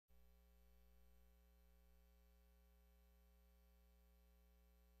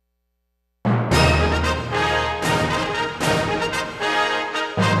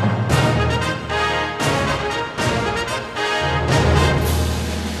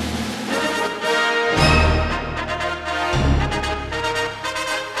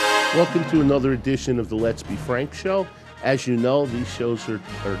Welcome to another edition of the Let's Be Frank show. As you know, these shows are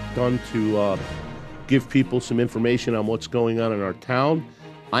done to give people some information on what's going on in our town.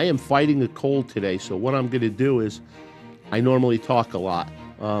 I am fighting a cold today, so what I'm going to do is, I normally talk a lot.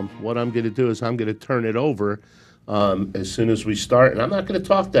 What I'm going to do is I'm going to turn it over as soon as we start, and I'm not going to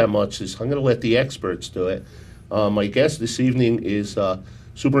talk that much. I'm going to let the experts do it. My guest this evening is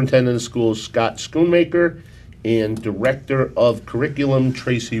Superintendent of Schools Scott Schoonmaker and Director of Curriculum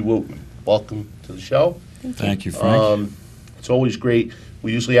Tracy Wootton. Welcome to the show. Thank you, Frank. It's always great.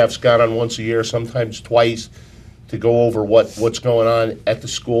 We usually have Scott on once a year, sometimes twice, to go over what's going on at the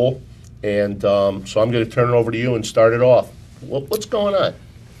school. And so I'm going to turn it over to you and start it off. What's going on?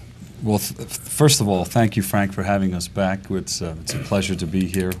 Well, first of all, thank you, Frank, for having us back. It's a pleasure to be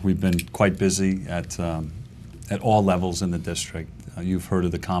here. We've been quite busy at all levels in the district. You've heard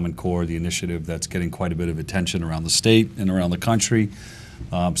of the Common Core, the initiative that's getting quite a bit of attention around the state and around the country.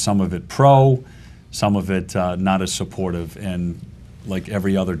 Some of it pro, some of it not as supportive. And like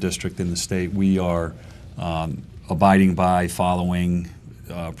every other district in the state, we are abiding by, following,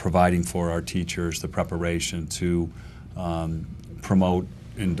 providing for our teachers the preparation to promote,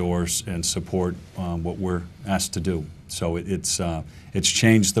 endorse, and support what we're asked to do. So it's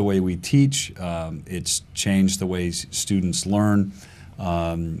changed the way we teach. It's changed the way students learn,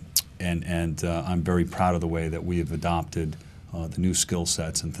 and I'm very proud of the way that we have adopted the new skill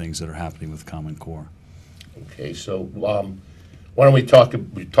sets and things that are happening with Common Core. Okay, so why don't we talk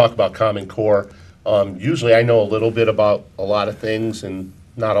about Common Core? Usually I know a little bit about a lot of things and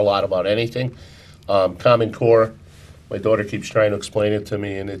not a lot about anything. Common Core, my daughter keeps trying to explain it to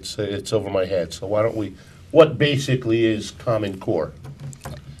me, and it's over my head. So why don't we? What basically is Common Core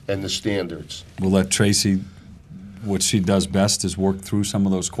and the standards? We'll let Tracy, what she does best is work through some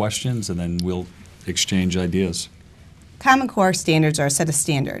of those questions, and then we'll exchange ideas. Common Core standards are a set of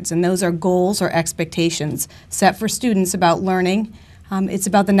standards, and those are goals or expectations set for students about learning. It's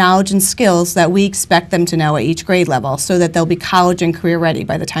about the knowledge and skills that we expect them to know at each grade level so that they'll be college and career ready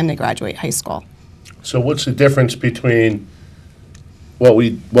by the time they graduate high school. So what's the difference between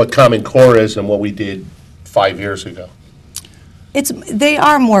what Common Core is and what we did 5 years ago? They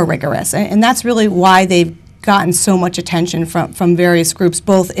are more rigorous, and that's really why they've gotten so much attention from various groups,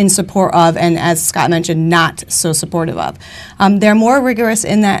 both in support of and, as Scott mentioned, not so supportive of. They're more rigorous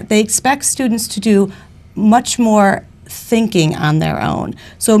in that they expect students to do much more thinking on their own.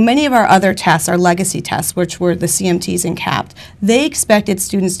 So many of our other tests, our legacy tests, which were the CMTs and CAPT, they expected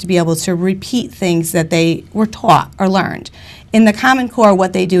students to be able to repeat things that they were taught or learned. In the Common Core,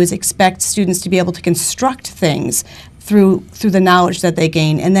 what they do is expect students to be able to construct things through the knowledge that they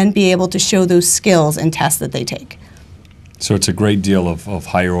gain and then be able to show those skills in tests that they take. So it's a great deal of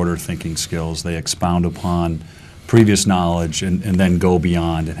higher order thinking skills. They expound upon previous knowledge and then go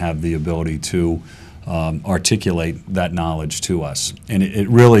beyond and have the ability to articulate that knowledge to us. And it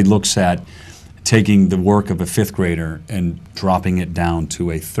really looks at taking the work of a fifth grader and dropping it down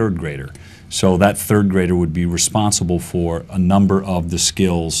to a third grader. So that third grader would be responsible for a number of the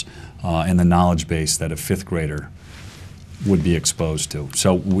skills and the knowledge base that a fifth grader would be exposed to.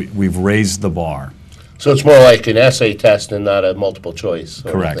 So we've raised the bar. So it's more like an essay test and not a multiple choice.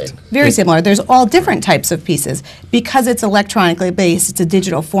 Correct. Very similar. There's all different types of pieces. Because it's electronically based, it's a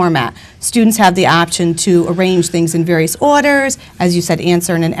digital format, students have the option to arrange things in various orders. As you said,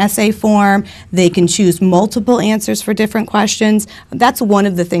 answer in an essay form. They can choose multiple answers for different questions. That's one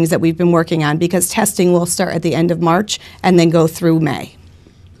of the things that we've been working on, because testing will start at the end of March and then go through May.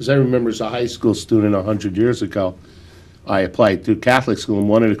 Because I remember as a high school student 100 years ago, I applied to Catholic school, and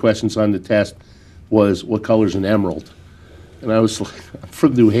one of the questions on the test was, what color is an emerald? And I was like, I'm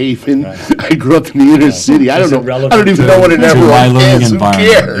from New Haven. Right. I grew up in the inner city. I don't even know what an emerald is. Who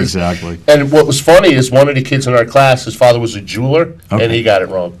cares? Exactly. And what was funny is one of the kids in our class, his father was a jeweler, and he got it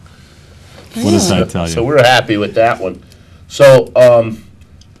wrong. What does that tell you? So we're happy with that one. So,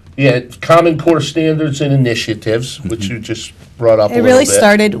 yeah, Common Core standards and initiatives, which you just brought up a little bit. It really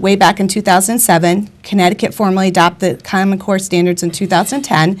started way back in 2007. Connecticut formally adopted Common Core standards in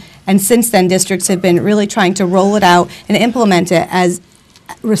 2010, and since then districts have been really trying to roll it out and implement it as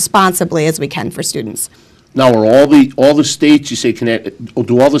responsibly as we can for students. Now, are all the states, you say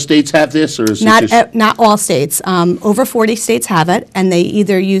do all the states have this, or is it just? Not all states. Over 40 states have it, and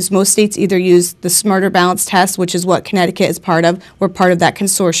most states either use the Smarter Balance test, which is what Connecticut is part of. We're part of that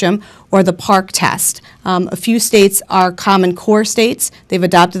consortium, or the PARC test. A few states are Common Core states. They've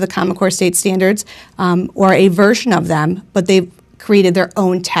adopted the Common Core state standards, or a version of them, but they've created their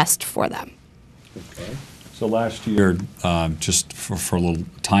own test for them. Okay. So last year, just for a little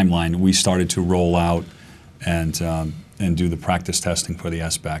timeline, we started to roll out and and do the practice testing for the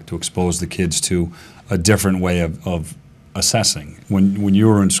SBAC to expose the kids to a different way of assessing. When you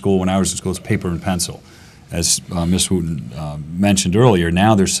were in school, when I was in school, it's paper and pencil. As Ms. Wootton mentioned earlier,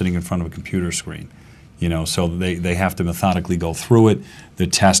 now they're sitting in front of a computer screen. You know, so they have to methodically go through it. The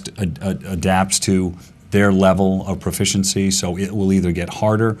test adapts to their level of proficiency, so it will either get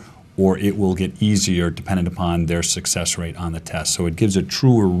harder or it will get easier dependent upon their success rate on the test. So it gives a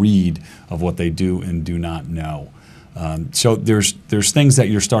truer read of what they do and do not know. So there's things that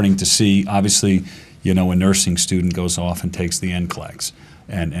you're starting to see. Obviously, you know, a nursing student goes off and takes the NCLEX,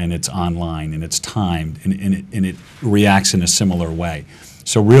 and it's online and it's timed and it reacts in a similar way.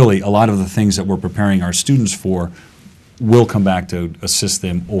 So really, a lot of the things that we're preparing our students for will come back to assist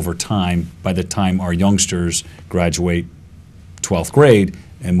them over time by the time our youngsters graduate 12th grade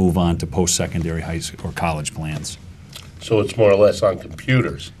and move on to post-secondary high school or college plans. So it's more or less on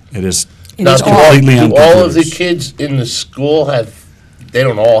computers. It is Now, completely on do all of the computers. kids in the school have, they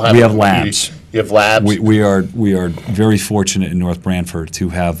don't all have. We a have computer. labs. You have labs? We are very fortunate in North Branford to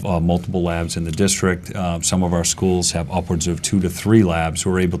have multiple labs in the district. Some of our schools have upwards of 2 to 3 labs.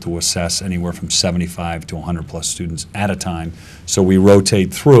 We're able to assess anywhere from 75 to 100 plus students at a time. So we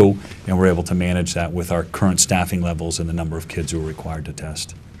rotate through, and we're able to manage that with our current staffing levels and the number of kids who are required to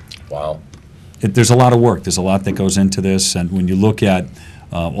test. Wow. There's a lot of work. There's a lot that goes into this, and when you look at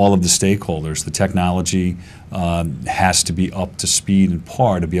all of the stakeholders, the technology has to be up to speed and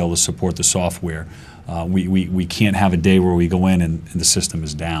par to be able to support the software. We can't have a day where we go in and the system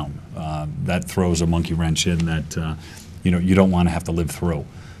is down. That throws a monkey wrench in that you know, you don't want to have to live through.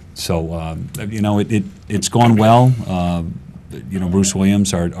 So you know, it's gone well. You know, Bruce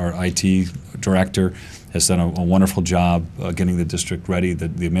Williams, our IT director, has done a wonderful job getting the district ready.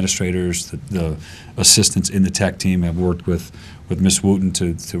 The administrators, the assistants in the tech team have worked with Ms. Wootton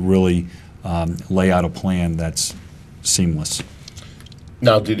to really lay out a plan that's seamless.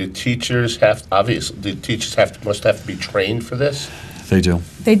 Now, do the teachers have, obviously, the teachers must have to be trained for this? They do.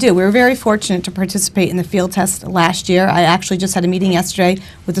 They do. We were very fortunate to participate in the field test last year. I actually just had a meeting yesterday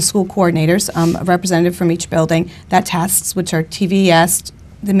with the school coordinators, a representative from each building that tests, which are TVS,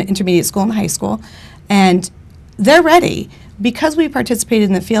 the intermediate school and high school, and they're ready. Because we participated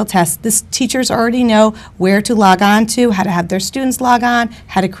in the field test, this teachers already know where to log on to, how to have their students log on,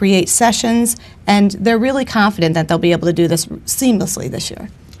 how to create sessions, and they're really confident that they'll be able to do this seamlessly this year.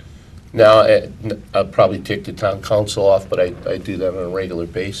 Now, I'll probably take the town council off, but I do that on a regular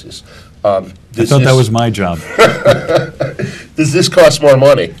basis. I thought that was my job. Does this cost more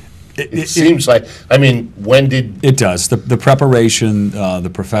money? It seems like, I mean, when did... It does. The preparation,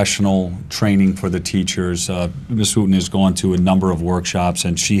 the professional training for the teachers, Ms. Wootton has gone to a number of workshops,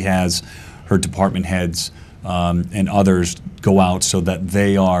 and she has her department heads and others go out so that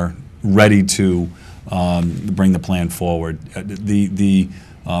they are ready to bring the plan forward. The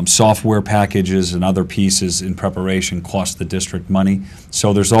software packages and other pieces in preparation cost the district money,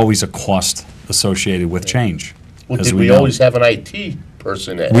 so there's always a cost associated with change. Well, did we always have an IT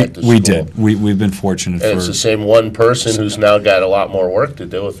person at the school? We did. We've been fortunate. And it's the same one person who's now got a lot more work to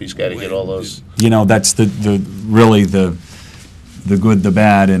do if he's got to get all those... You know, that's really the good, the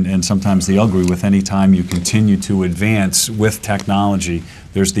bad, and sometimes the ugly with any time you continue to advance with technology.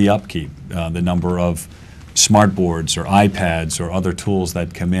 There's the upkeep, the number of smart boards or iPads or other tools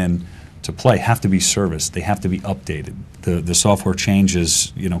that come in to play have to be serviced. They have to be updated. The software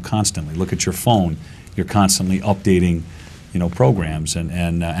changes, you know, constantly. Look at your phone. You're constantly updating, you know, programs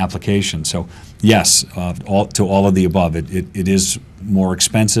and applications. So yes, to all of the above, it is more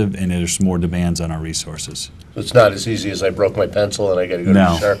expensive and there's more demands on our resources. It's not as easy as I broke my pencil and I got to go to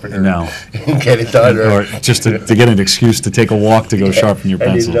the sharpener and get it done. Or just to get an excuse to take a walk to go sharpen your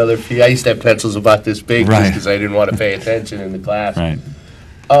pencil. I need another fee. I used to have pencils about this big just because I didn't want to pay attention in the class. Right.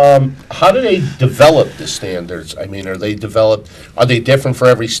 How do they develop the standards? I mean, are they different for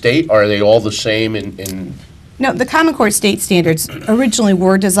every state, or are they all the same in No, the Common Core state standards originally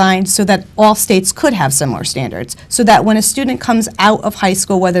were designed so that all states could have similar standards, so that when a student comes out of high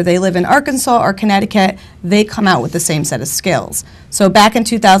school, whether they live in Arkansas or Connecticut, they come out with the same set of skills. So back in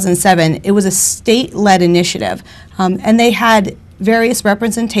 2007, it was a state-led initiative, and they had various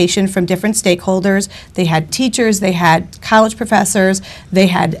representation from different stakeholders. They had teachers, they had college professors, they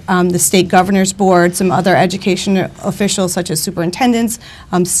had the state governor's board, some other education officials such as superintendents,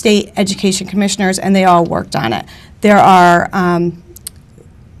 state education commissioners, and they all worked on it. There are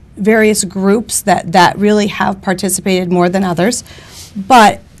various groups that really have participated more than others,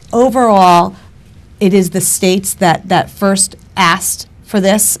 but overall, it is the states that first asked for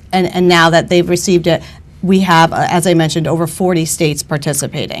this, and now that they've received it, we have, as I mentioned, over 40 states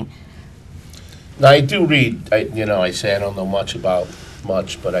participating. Now, I do read, I say I don't know much about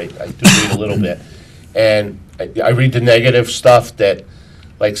much, but I do read a little bit. And I read the negative stuff that,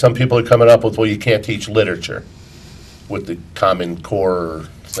 like, some people are coming up with, well, you can't teach literature with the Common Core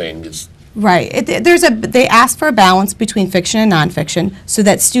thing. Right. They ask for a balance between fiction and nonfiction so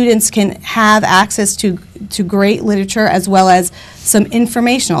that students can have access to great literature as well as some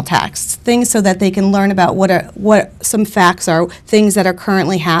informational texts, things so that they can learn about what some facts are, things that are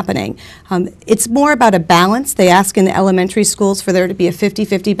currently happening. It's more about a balance. They ask in the elementary schools for there to be a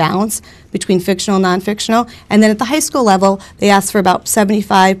 50-50 balance between fictional and nonfictional. And then at the high school level, they ask for about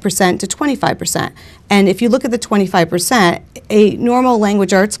 75% to 25%. And if you look at the 25%, a normal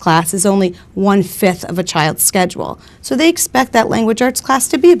language arts class is only 1/5 of a child's schedule. So they expect that language arts class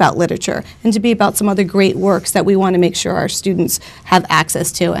to be about literature and to be about some other great works that we want to make sure our students have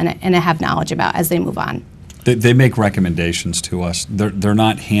access to and have knowledge about as they move on. They make recommendations to us. They're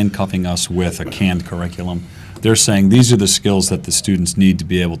not handcuffing us with a canned curriculum. They're saying these are the skills that the students need to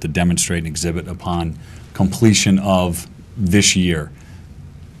be able to demonstrate and exhibit upon completion of this year.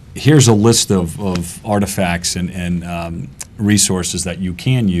 Here's a list of artifacts and resources that you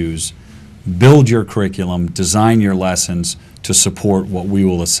can use. Build your curriculum, design your lessons to support what we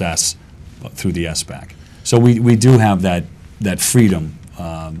will assess through the SBAC. So we do have that freedom,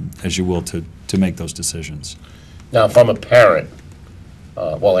 as you will, to make those decisions. Now, if I'm a parent,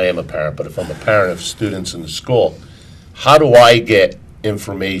 well, I am a parent, but if I'm a parent of students in the school, how do I get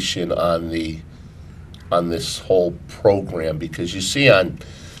information on this whole program? Because you see I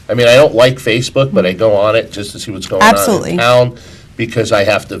don't like Facebook, but I go on it just to see what's going on in town because I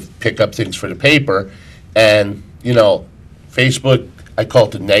have to pick up things for the paper. And, Facebook, I call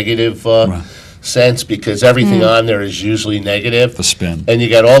it the negative sense because everything on there is usually negative. The spin. And you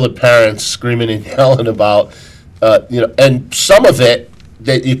got all the parents screaming and yelling about, and some of it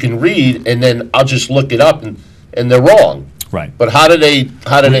that you can read, and then I'll just look it up, and they're wrong. Right. But how do they,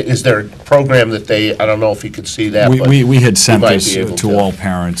 is there a program that I don't know if you could see that. We had sent this to all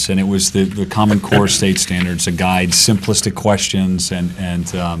parents, and it was the Common Core State Standards, a guide, simplistic questions,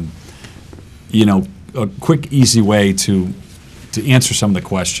 and a quick, easy way to answer some of the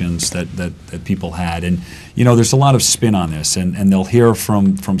questions that people had. And, there's a lot of spin on this, and they'll hear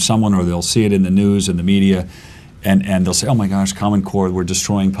from someone or they'll see it in the news and the media, and they'll say, oh my gosh, Common Core, we're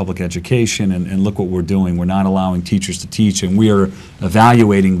destroying public education, and look what we're doing. We're not allowing teachers to teach, and we are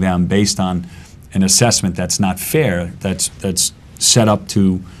evaluating them based on an assessment that's not fair, that's set up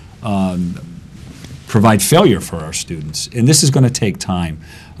to provide failure for our students. And this is going to take time.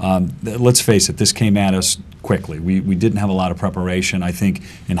 Let's face it, this came at us quickly. We didn't have a lot of preparation. I think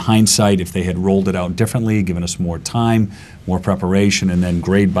in hindsight, if they had rolled it out differently, given us more time, more preparation, and then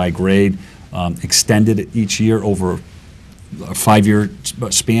grade by grade, extended it each year over a 5-year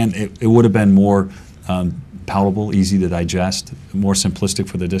span, it would have been more palatable, easy to digest, more simplistic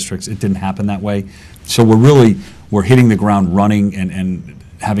for the districts. It didn't happen that way. So we're hitting the ground running and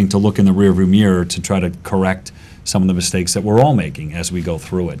having to look in the rearview mirror to try to correct some of the mistakes that we're all making as we go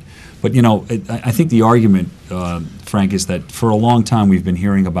through it. But I think the argument, Frank, is that for a long time we've been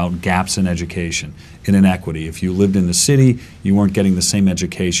hearing about gaps in education, in inequity. If you lived in the city, you weren't getting the same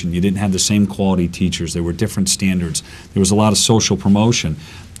education. You didn't have the same quality teachers. There were different standards. There was a lot of social promotion.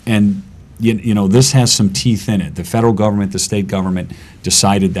 And this has some teeth in it. The federal government, the state government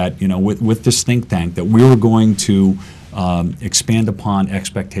decided that, with this think tank, that we were going to expand upon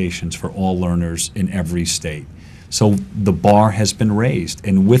expectations for all learners in every state. So the bar has been raised,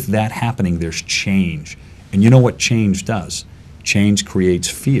 and with that happening, there's change. And you know what change does? Change creates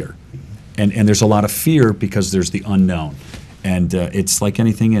fear. And there's a lot of fear because there's the unknown. And it's like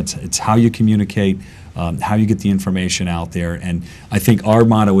anything, it's how you communicate, how you get the information out there. And I think our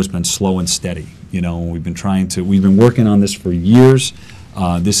motto has been slow and steady. We've been working on this for years.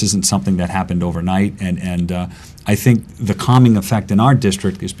 This isn't something that happened overnight. And I think the calming effect in our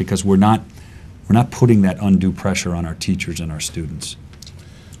district is because we're not putting that undue pressure on our teachers and our students.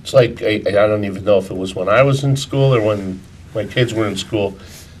 It's like, I don't even know if it was when I was in school or when my kids were in school,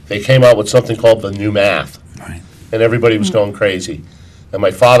 they came out with something called the new math. Right. And everybody was going crazy. And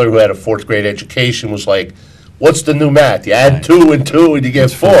my father, who had a 4th grade education, was like, what's the new math? You add 2 and 2 and you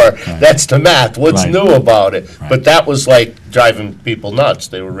get 4. Right. That's the math. What's new about it? Right. But that was like driving people nuts.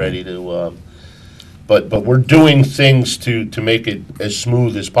 They were ready to, but we're doing things to make it as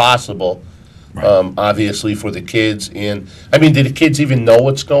smooth as possible. Right. Obviously for the kids. And did the kids even know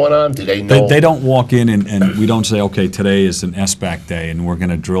what's going on? Do they know? They don't walk in and we don't say, okay, today is an SBAC day and we're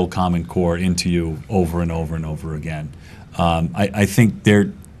going to drill Common Core into you over and over and over again. I think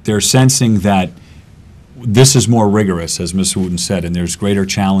they're sensing that this is more rigorous, as Ms. Wootton said, and there's greater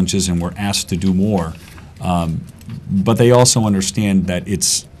challenges, and we're asked to do more. But they also understand that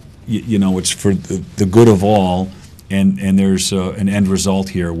it's, it's for the good of all, and there's an end result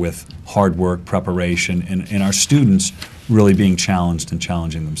here with hard work, preparation, and our students really being challenged and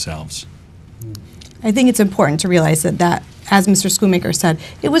challenging themselves. I think it's important to realize that, as Mr. Schoonmaker said,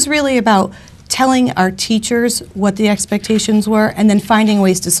 it was really about telling our teachers what the expectations were and then finding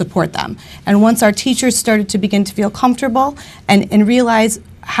ways to support them. And once our teachers started to begin to feel comfortable and realize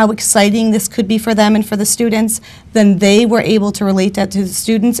how exciting this could be for them and for the students, then they were able to relate that to the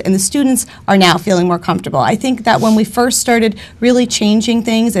students, and the students are now feeling more comfortable. I think that when we first started really changing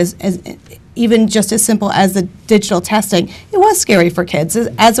things, as even just as simple as the digital testing, it was scary for kids,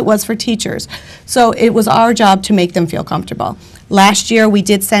 as it was for teachers. So it was our job to make them feel comfortable. Last year, we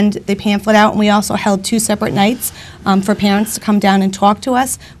did send the pamphlet out, and we also held 2 separate nights for parents to come down and talk to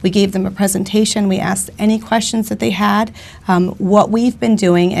us. We gave them a presentation. We asked any questions that they had. What we've been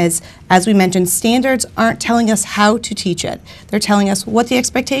doing is, as we mentioned, standards aren't telling us how to teach it. They're telling us what the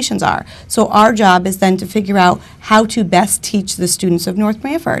expectations are. So our job is then to figure out how to best teach the students of North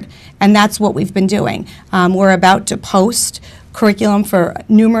Branford, and that's what we've been doing. We're about to post curriculum for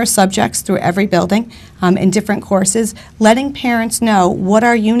numerous subjects through every building in different courses, letting parents know what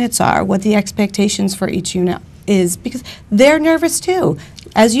our units are, what the expectations for each unit is, because they're nervous too.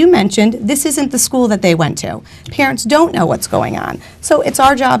 As you mentioned, this isn't the school that they went to. Parents don't know what's going on. So it's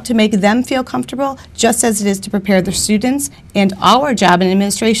our job to make them feel comfortable, just as it is to prepare the students, and our job in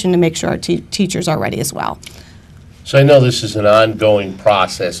administration to make sure our teachers are ready as well. So I know this is an ongoing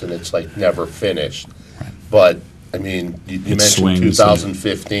process and it's like never finished, but I mean, you mentioned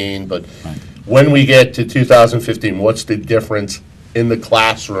 2015, but when we get to 2015, what's the difference in the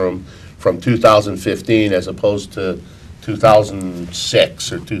classroom from 2015 as opposed to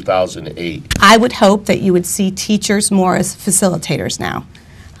 2006 or 2008? I would hope that you would see teachers more as facilitators now.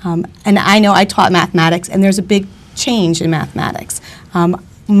 And I know I taught mathematics, and there's a big change in mathematics.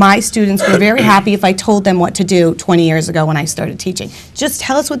 My students were very happy if I told them what to do 20 years ago when I started teaching. Just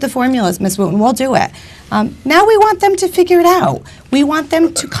tell us what the formula is, Ms. Wootton, we'll do it. Now we want them to figure it out. We want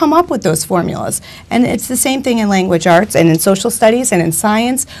them to come up with those formulas. And it's the same thing in language arts and in social studies and in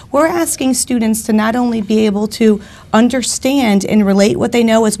science. We're asking students to not only be able to understand and relate what they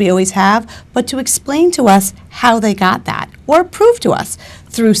know, as we always have, but to explain to us how they got that, or prove to us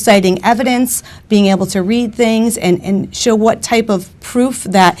through citing evidence, being able to read things and show what type of proof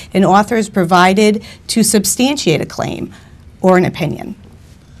that an author has provided to substantiate a claim or an opinion.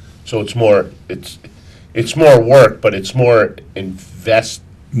 So it's more work, but it's more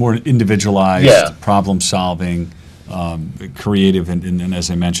more individualized, yeah, problem solving, creative, and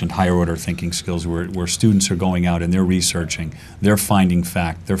as I mentioned, higher order thinking skills, where students are going out and they're researching, they're finding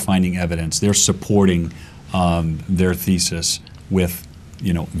fact, they're finding evidence, they're supporting their thesis with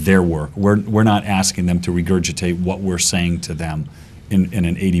their work. We're not asking them to regurgitate what we're saying to them in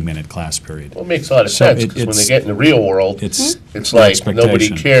an 80-minute class period. Well, it makes a lot of sense, because when they get in the real world, it's like nobody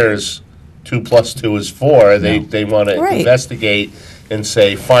cares 2 + 2 is 4. They want to investigate and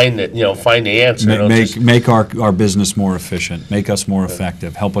say, find the answer. Make our business more efficient, make us more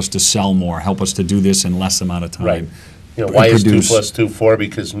effective, help us to sell more, help us to do this in less amount of time. Right. Why is 2 + 2 4?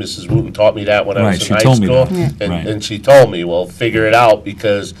 Because Mrs. Wootton taught me that when I was in high school. And she told me, well, figure it out,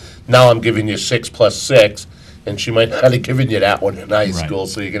 because now I'm giving you 6 + 6, and she might not have given you that one in high school,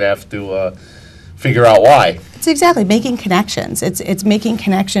 so you're going to have to figure out why. It's exactly making connections. It's making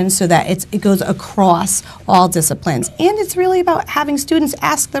connections so that it goes across all disciplines. And it's really about having students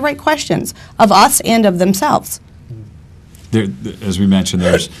ask the right questions of us and of themselves. As we mentioned,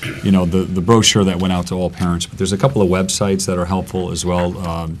 there's the brochure that went out to all parents, but there's a couple of websites that are helpful as well.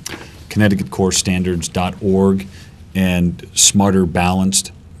 ConnecticutCoreStandards.org and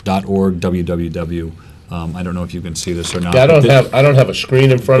SmarterBalanced.org. www. I don't know if you can see this or not. Yeah, I don't have a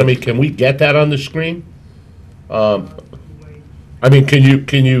screen in front of me. Can we get that on the screen? I mean, can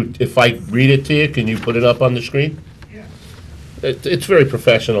you if I read it to you, can you put it up on the screen? It's very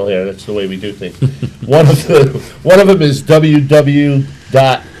professional here. That's the way we do things. One of them is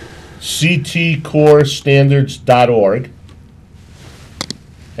www.ctcorestandards.org,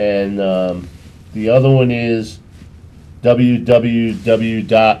 and the other one is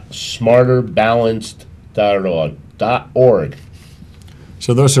www.smarterbalanced.org.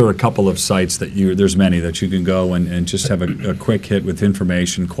 So those are a couple of sites that there's many that you can go and just have a quick hit with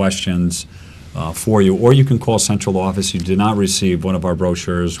information, questions for you. Or you can call central office. You did not receive one of our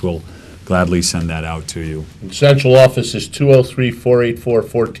brochures. We'll gladly send that out to you. Central office is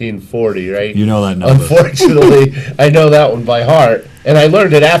 203-484-1440, right? You know that number. Unfortunately, I know that one by heart, and I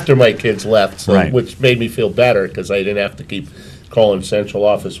learned it after my kids left, so, Right. which made me feel better because I didn't have to keep calling central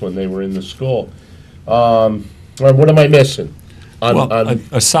office when they were in the school. All right, what am I missing?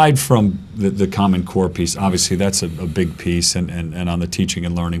 Aside from the Common Core piece, obviously that's a big piece, and on the teaching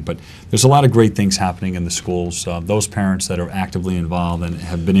and learning, but there's a lot of great things happening in the schools. Those parents that are actively involved and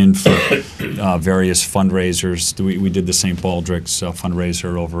have been in for various fundraisers. We did the St. Baldrick's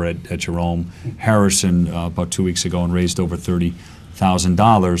fundraiser over at Jerome Harrison about 2 weeks ago and raised over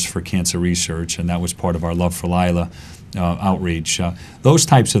 $30,000 for cancer research, and that was part of our Love for Lila outreach. Those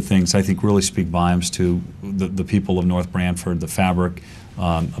types of things, I think, really speak volumes to the people of North Branford, the fabric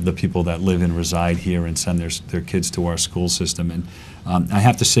of the people that live and reside here and send their kids to our school system. And I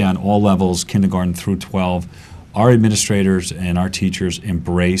have to say, on all levels, kindergarten through 12, our administrators and our teachers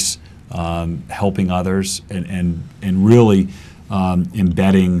embrace helping others and really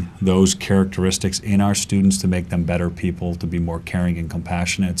embedding those characteristics in our students to make them better people, to be more caring and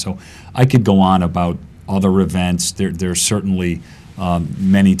compassionate. So I could go on about other events. There's certainly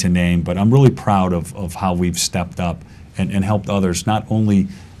many to name, but I'm really proud of how we've stepped up and helped others, not only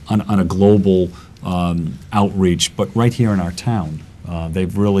on a global outreach, but right here in our town.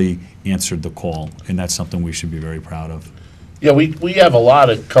 They've really answered the call, and that's something we should be very proud of. Yeah, we have a lot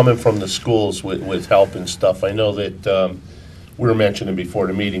of coming from the schools with help and stuff. I know that we were mentioning before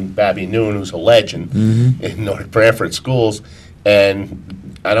the meeting, Babby Noon, who's a legend in North Branford schools, and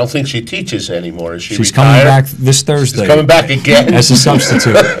I don't think she teaches anymore. Is she She's retired? coming back this Thursday. She's coming back again? As a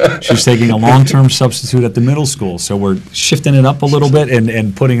substitute. She's taking a long-term substitute at the middle school, so we're shifting it up a little bit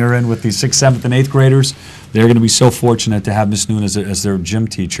and putting her in with the 6th, 7th, and 8th graders. They're going to be so fortunate to have Miss Noon as their gym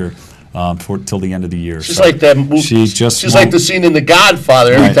teacher till the end of the year. She's like that. She's like the scene in The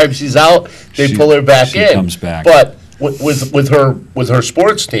Godfather. Every time she's out, they pull her back in. She comes back. But with her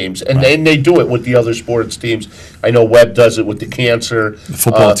sports teams, and they do it with the other sports teams. I know Webb does it with the cancer. The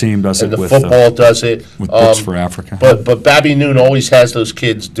football team does and it the with football does it with Books for Africa. But Babby Noon always has those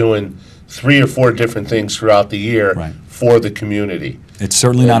kids doing 3 or 4 different things throughout the year for the community. It's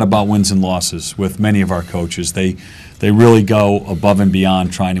certainly not about wins and losses with many of our coaches. They really go above and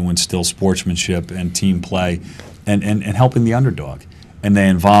beyond trying to instill sportsmanship and team play and helping the underdog. And they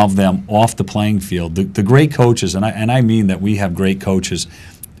involve them off the playing field. The great coaches, and I mean that we have great coaches,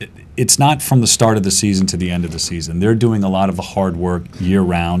 it's not from the start of the season to the end of the season. They're doing a lot of the hard work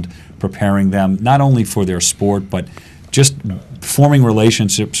year-round, preparing them not only for their sport, but just forming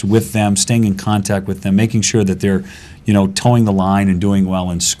relationships with them, staying in contact with them, making sure that they're, towing the line and doing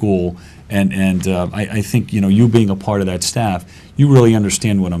well in school. And I think, you being a part of that staff, you really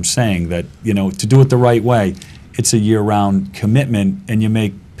understand what I'm saying, that, to do it the right way, it's a year-round commitment, and you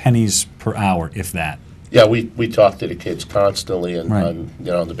make pennies per hour, if that. Yeah, we talk to the kids constantly on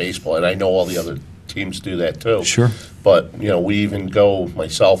the baseball, and I know all the other teams do that too. Sure. But we even go,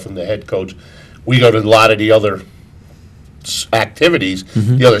 myself and the head coach, we go to a lot of the other activities,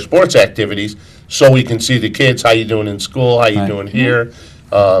 the other sports activities, so we can see the kids, how you doing in school, how you doing here.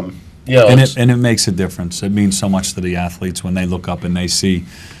 And it makes a difference. It means so much to the athletes when they look up and they see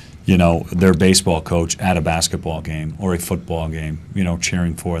their baseball coach at a basketball game or a football game,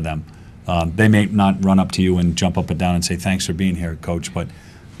 cheering for them. They may not run up to you and jump up and down and say, "Thanks for being here, Coach," but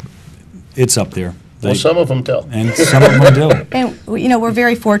it's up there. Well, some of them do. And some of them do. And, we're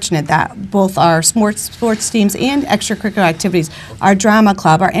very fortunate that both our sports teams and extracurricular activities, our drama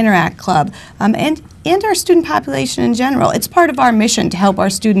club, our Interact club, and our student population in general, it's part of our mission to help our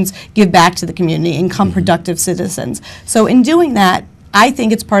students give back to the community and become productive citizens. So in doing that, I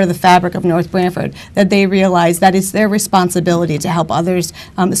think it's part of the fabric of North Branford that they realize that it's their responsibility to help others,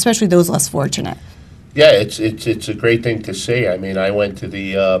 especially those less fortunate. Yeah, it's a great thing to see. I mean, I went to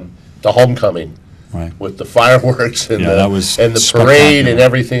the homecoming with the fireworks and the parade and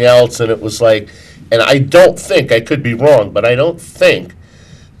everything else, and it was like, and I don't think, I could be wrong, but I don't think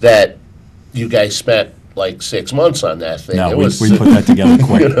that you guys spent like 6 months on that thing. No, we put that together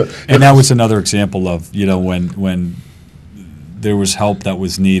quick. And that was another example of, when there was help that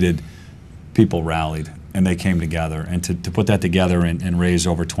was needed, people rallied and they came together. And to put that together and raise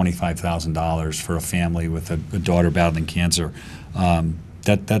over $25,000 for a family with a daughter battling cancer,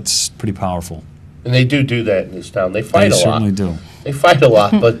 that's pretty powerful. And they do that in this town. They fight a lot. They certainly do. They fight a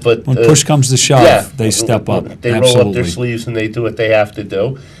lot, but when push comes to shove, they step up. They roll up their sleeves and they do what they have to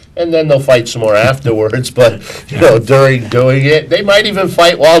do. And then they'll fight some more afterwards, but, during doing it, they might even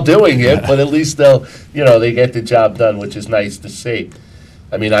fight while doing it, but at least they get the job done, which is nice to see.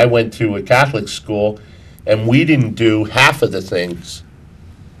 I mean, I went to a Catholic school, and we didn't do half of the things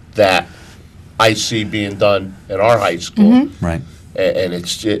that I see being done at our high school. Right. And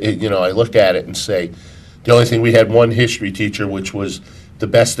it's, you know, I look at it and say, the only thing, we had one history teacher, which was the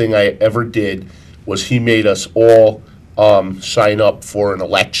best thing I ever did, was he made us all sign up for an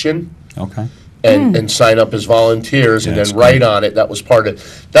election. Okay. And sign up as volunteers, and Yeah, then that's write great. on it. That was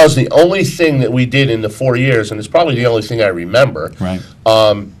the only thing that we did in the 4 years, and it's probably the only thing I remember. Right.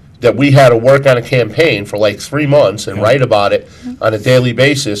 That we had to work on a campaign for like 3 months and write about it on a daily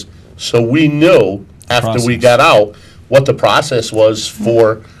basis, so we knew after we Process. got out what the process was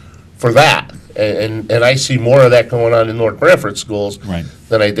for that. And I see more of that going on in North Branford schools Right.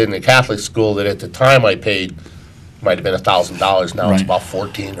 than I did in the Catholic school that at the time I paid, might have been $1,000. Now it's Right. about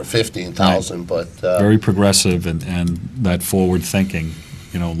 14 or 15,000. But Very progressive and that forward thinking,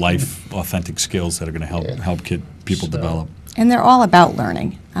 you know, life authentic skills that are going to help people develop. And they're all about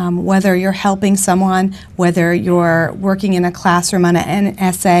learning. Whether you're helping someone, whether you're working in a classroom on an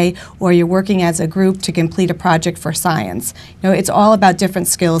essay, or you're working as a group to complete a project for science. You know, it's all about different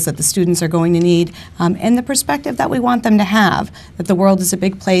skills that the students are going to need, and the perspective that we want them to have, that the world is a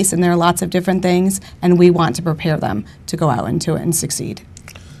big place and there are lots of different things, and we want to prepare them to go out into it and succeed.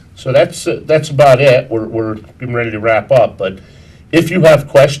 So that's about it. We're getting ready to wrap up. But if you have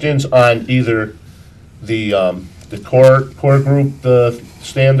questions on either the core group, the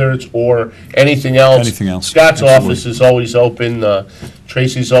standards, or anything else, Scott's absolutely. office is always open.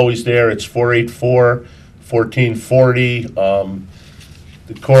 Tracy's always there. It's 484-1440.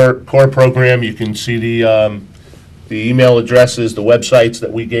 The core program, you can see the email addresses, the websites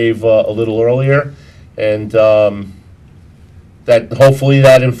that we gave a little earlier, and that hopefully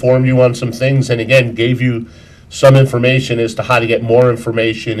that informed you on some things, and again gave you some information as to how to get more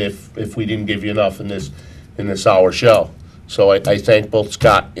information if we didn't give you enough in this hour show. So I thank both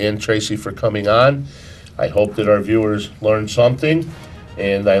Scott and Tracy for coming on. I hope that our viewers learned something,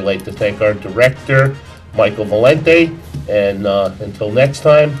 and I'd like to thank our director, Michael Valente, and until next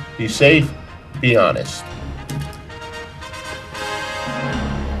time, be safe, be honest.